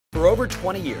For over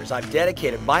 20 years, I've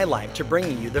dedicated my life to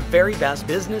bringing you the very best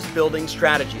business building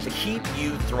strategies to keep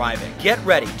you thriving. Get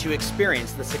ready to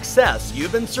experience the success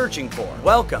you've been searching for.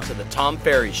 Welcome to the Tom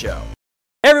Ferry Show.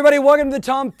 Hey everybody, welcome to the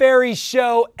Tom Ferry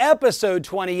Show, episode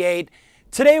 28.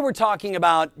 Today we're talking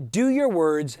about, do your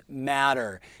words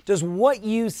matter? Does what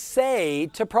you say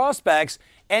to prospects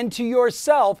and to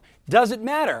yourself, does it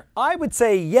matter? I would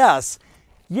say yes.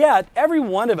 Yet, every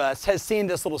one of us has seen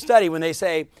this little study when they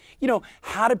say,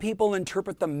 how do people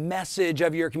interpret the message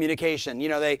of your communication?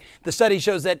 The study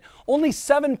shows that only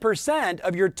 7%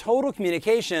 of your total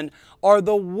communication are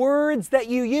the words that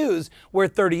you use, where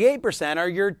 38% are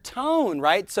your tone,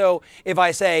 right? So if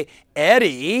I say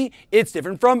Eddie, it's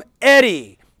different from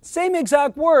Eddie. Same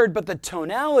exact word, but the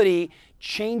tonality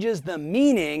changes the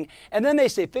meaning. And then they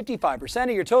say 55%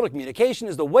 of your total communication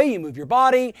is the way you move your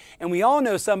body. And we all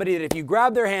know somebody that if you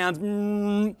grab their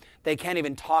hands, they can't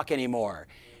even talk anymore.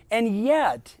 And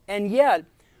yet,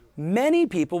 many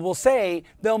people will say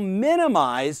they'll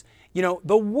minimize,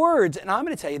 the words. And I'm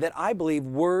going to tell you that I believe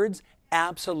words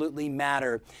absolutely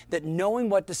matter. That knowing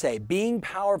what to say, being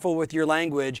powerful with your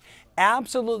language,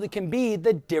 absolutely can be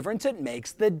the difference. It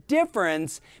makes the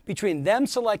difference between them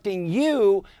selecting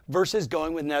you versus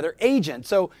going with another agent.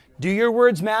 So, do your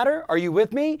words matter? Are you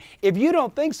with me? If you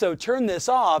don't think so, turn this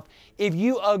off. If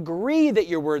you agree that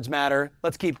your words matter,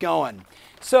 let's keep going.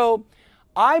 So,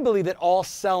 I believe that all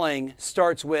selling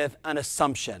starts with an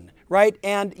assumption, right?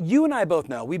 And you and I both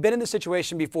know, we've been in this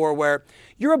situation before where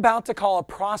you're about to call a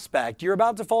prospect, you're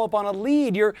about to follow up on a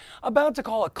lead, you're about to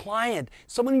call a client,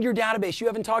 someone in your database you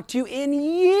haven't talked to in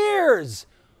years.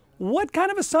 What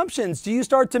kind of assumptions do you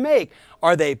start to make?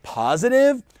 Are they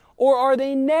positive or are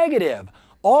they negative?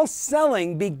 All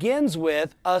selling begins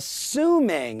with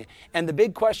assuming. And the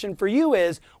big question for you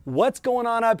is, what's going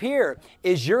on up here?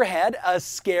 Is your head a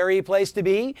scary place to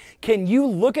be? Can you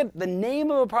look at the name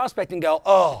of a prospect and go,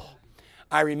 oh,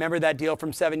 I remember that deal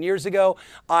from 7 years ago.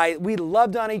 We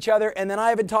loved on each other, and then I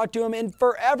haven't talked to him in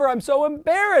forever. I'm so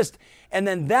embarrassed. And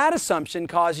then that assumption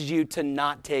causes you to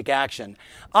not take action.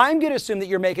 I'm going to assume that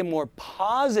you're making more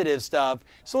positive stuff.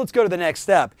 So let's go to the next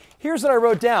step. Here's what I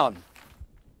wrote down.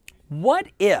 What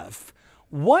if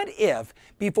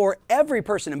before every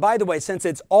person, and by the way, since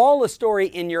it's all a story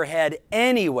in your head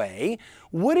anyway,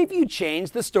 what if you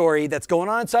changed the story that's going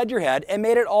on inside your head and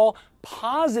made it all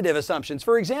positive assumptions?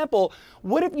 For example,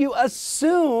 what if you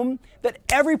assume that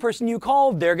every person you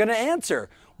call, they're going to answer?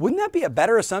 Wouldn't that be a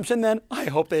better assumption than, I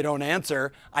hope they don't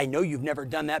answer? I know you've never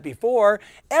done that before.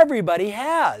 Everybody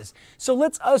has. So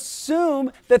let's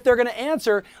assume that they're going to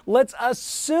answer. Let's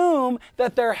assume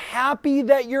that they're happy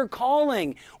that you're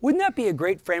calling. Wouldn't that be a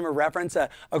great frame of reference, a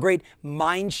great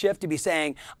mind shift to be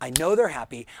saying, I know they're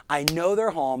happy. I know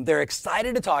they're home. They're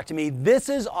excited to talk to me. This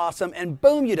is awesome. And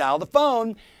boom, you dial the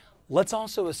phone. Let's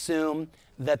also assume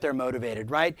that they're motivated,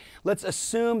 right? Let's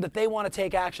assume that they want to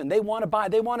take action. They want to buy.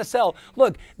 They want to sell.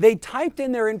 Look, they typed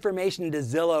in their information into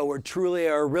Zillow or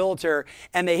Trulia or Realtor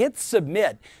and they hit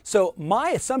submit. So my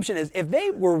assumption is if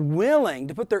they were willing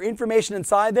to put their information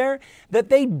inside there, that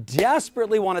they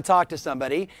desperately want to talk to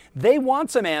somebody. They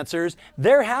want some answers.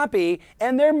 They're happy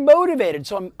and they're motivated.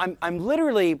 So I'm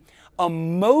literally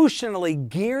emotionally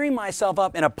gearing myself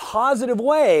up in a positive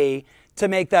way to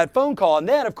make that phone call. And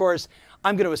then, of course,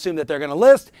 I'm going to assume that they're going to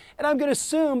list, and I'm going to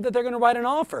assume that they're going to write an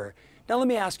offer. Now, let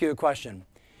me ask you a question.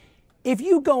 If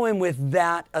you go in with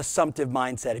that assumptive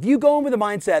mindset, if you go in with the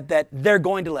mindset that they're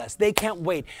going to list, they can't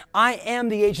wait, I am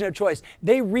the agent of choice,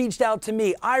 they reached out to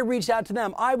me, I reached out to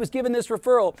them, I was given this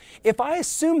referral. If I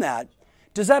assume that,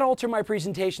 does that alter my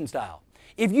presentation style?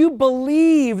 If you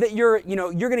believe that you're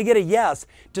going to get a yes,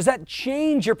 does that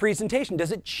change your presentation?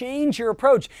 Does it change your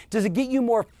approach? Does it get you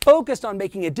more focused on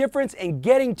making a difference and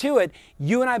getting to it?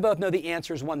 You and I both know the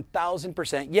answer is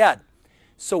 1000% yet.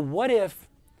 So what if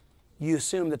you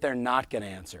assume that they're not going to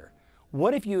answer?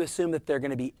 What if you assume that they're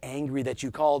going to be angry that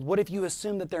you called? What if you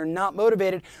assume that they're not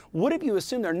motivated? What if you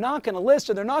assume they're not going to list,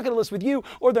 or they're not going to list with you,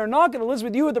 or they're not going to list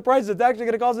with you at the price that's actually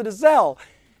going to cause it to sell?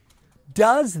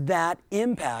 Does that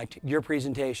impact your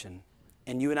presentation?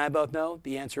 And you and I both know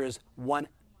the answer is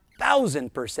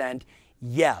 1000%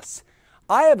 yes.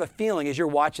 I have a feeling as you're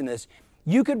watching this,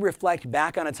 you could reflect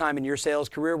back on a time in your sales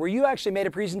career where you actually made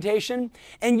a presentation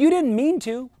and you didn't mean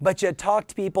to, but you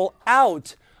talked people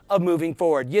out of moving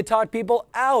forward. You talk people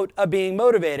out of being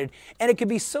motivated. And it could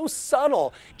be so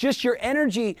subtle, just your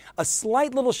energy, a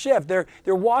slight little shift. They're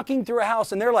walking through a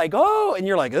house and they're like, oh, and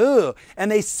you're like, ugh. And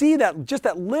they see that, just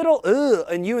that little ugh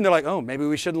in you and they're like, oh, maybe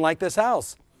we shouldn't like this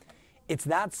house. It's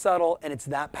that subtle and it's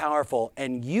that powerful.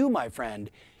 And you, my friend,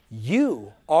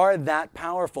 You are that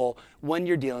powerful when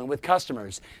you're dealing with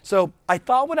customers. So I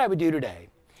thought what I would do today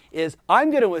is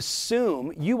I'm going to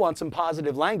assume you want some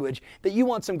positive language, that you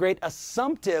want some great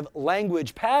assumptive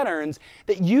language patterns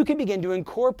that you can begin to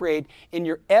incorporate in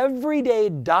your everyday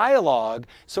dialogue.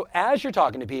 So as you're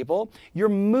talking to people, you're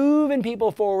moving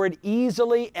people forward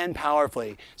easily and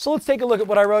powerfully. So let's take a look at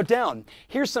what I wrote down.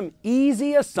 Here's some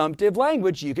easy assumptive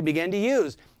language you can begin to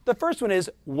use. The first one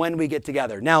is when we get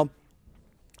together. Now,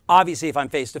 obviously, if I'm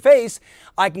face-to-face,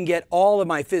 I can get all of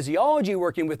my physiology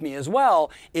working with me as well.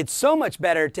 It's so much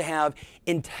better to have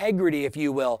integrity, if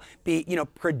you will, be,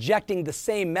 projecting the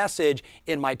same message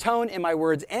in my tone, in my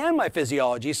words, and my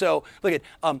physiology. So look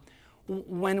at,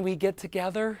 when we get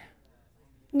together.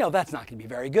 No, that's not going to be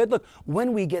very good. Look,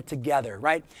 when we get together,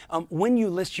 right? When you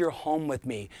list your home with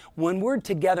me, when we're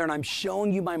together and I'm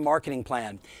showing you my marketing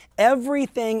plan,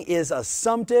 everything is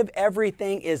assumptive.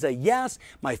 Everything is a yes.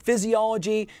 My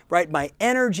physiology, right? My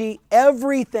energy,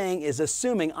 everything is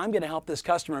assuming I'm going to help this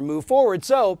customer move forward.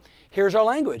 So here's our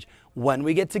language. When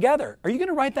we get together. Are you going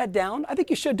to write that down? I think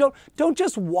you should. Don't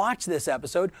just watch this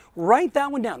episode. Write that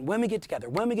one down. When we get together.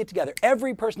 When we get together.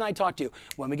 Every person I talk to.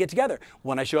 When we get together.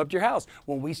 When I show up to your house.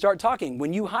 When we start talking.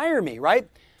 When you hire me, right?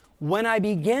 When I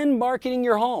begin marketing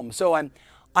your home. So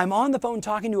I'm on the phone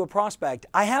talking to a prospect.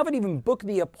 I haven't even booked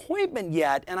the appointment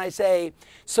yet. And I say,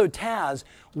 so Taz,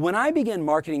 when I begin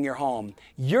marketing your home,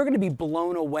 you're going to be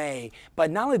blown away by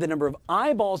not only the number of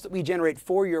eyeballs that we generate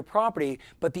for your property,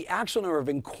 but the actual number of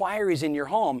inquiries in your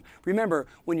home. Remember,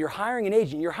 when you're hiring an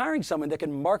agent, you're hiring someone that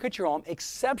can market your home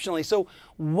exceptionally. So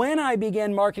when I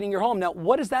begin marketing your home, now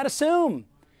what does that assume?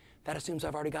 That assumes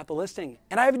I've already got the listing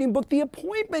and I haven't even booked the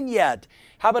appointment yet.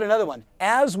 How about another one?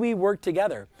 As we work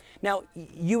together. Now,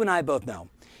 you and I both know,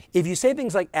 if you say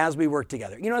things like, as we work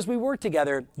together, as we work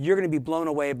together, you're going to be blown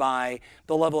away by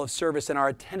the level of service and our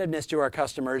attentiveness to our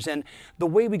customers and the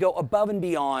way we go above and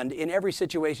beyond in every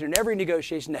situation, in every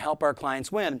negotiation to help our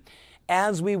clients win.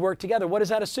 As we work together, what does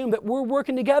that assume? That we're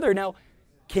working together. Now,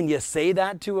 can you say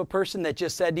that to a person that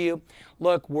just said to you,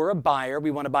 look, we're a buyer.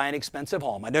 We want to buy an expensive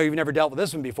home. I know you've never dealt with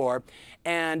this one before.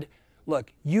 And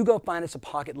look, you go find us a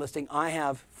pocket listing. I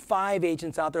have 5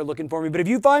 agents out there looking for me. But if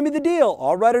you find me the deal,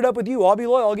 I'll write it up with you. I'll be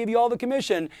loyal. I'll give you all the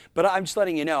commission. But I'm just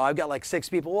letting you know, I've got like 6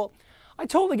 people. Well, I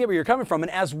totally get where you're coming from.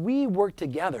 And as we work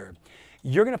together,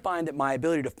 you're going to find that my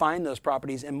ability to find those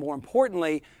properties and, more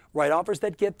importantly, write offers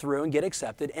that get through and get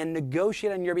accepted and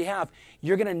negotiate on your behalf,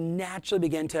 you're going to naturally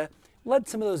begin to let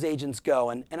some of those agents go.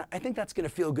 And I think that's going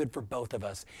to feel good for both of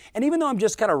us. And even though I'm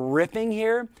just kind of riffing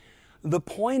here, the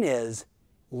point is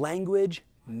language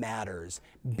matters.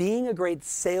 Being a great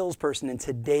salesperson in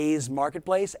today's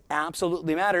marketplace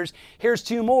absolutely matters. Here's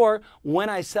 2 more. When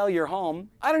I sell your home,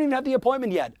 I don't even have the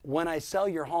appointment yet. When I sell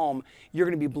your home, you're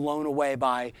going to be blown away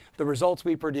by the results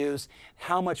we produce,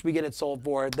 how much we get it sold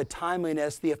for, the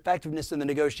timeliness, the effectiveness in the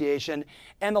negotiation,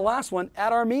 and the last one,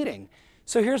 at our meeting.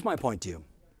 So here's my point to you.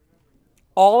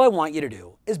 All I want you to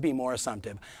do is be more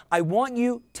assumptive. I want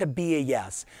you to be a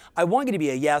yes. I want you to be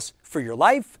a yes for your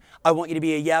life. I want you to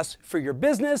be a yes for your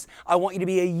business. I want you to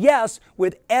be a yes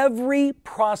with every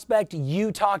prospect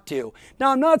you talk to.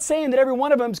 Now, I'm not saying that every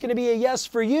one of them is going to be a yes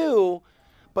for you,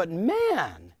 but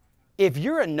man, if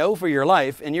you're a no for your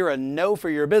life and you're a no for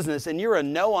your business and you're a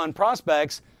no on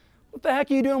prospects, what the heck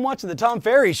are you doing watching the Tom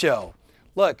Ferry Show?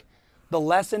 Look, the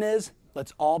lesson is,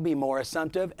 let's all be more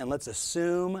assumptive and let's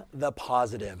assume the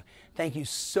positive. Thank you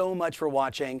so much for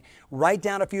watching. Write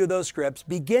down a few of those scripts,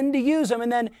 begin to use them,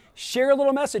 and then share a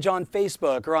little message on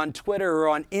Facebook or on Twitter or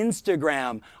on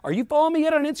Instagram. Are you following me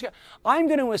yet on Instagram? I'm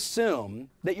going to assume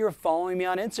that you're following me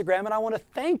on Instagram, and I want to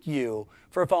thank you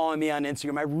for following me on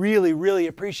Instagram. I really, really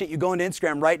appreciate you going to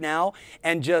Instagram right now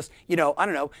and just,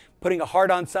 putting a heart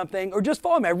on something or just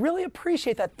following me. I really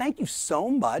appreciate that. Thank you so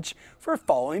much for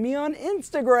following me on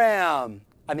Instagram.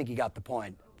 I think you got the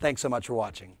point. Thanks so much for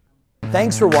watching.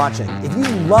 Thanks for watching. If you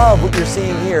love what you're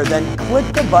seeing here, then click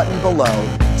the button below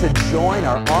to join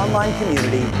our online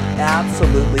community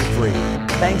absolutely free.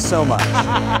 Thanks so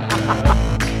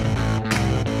much.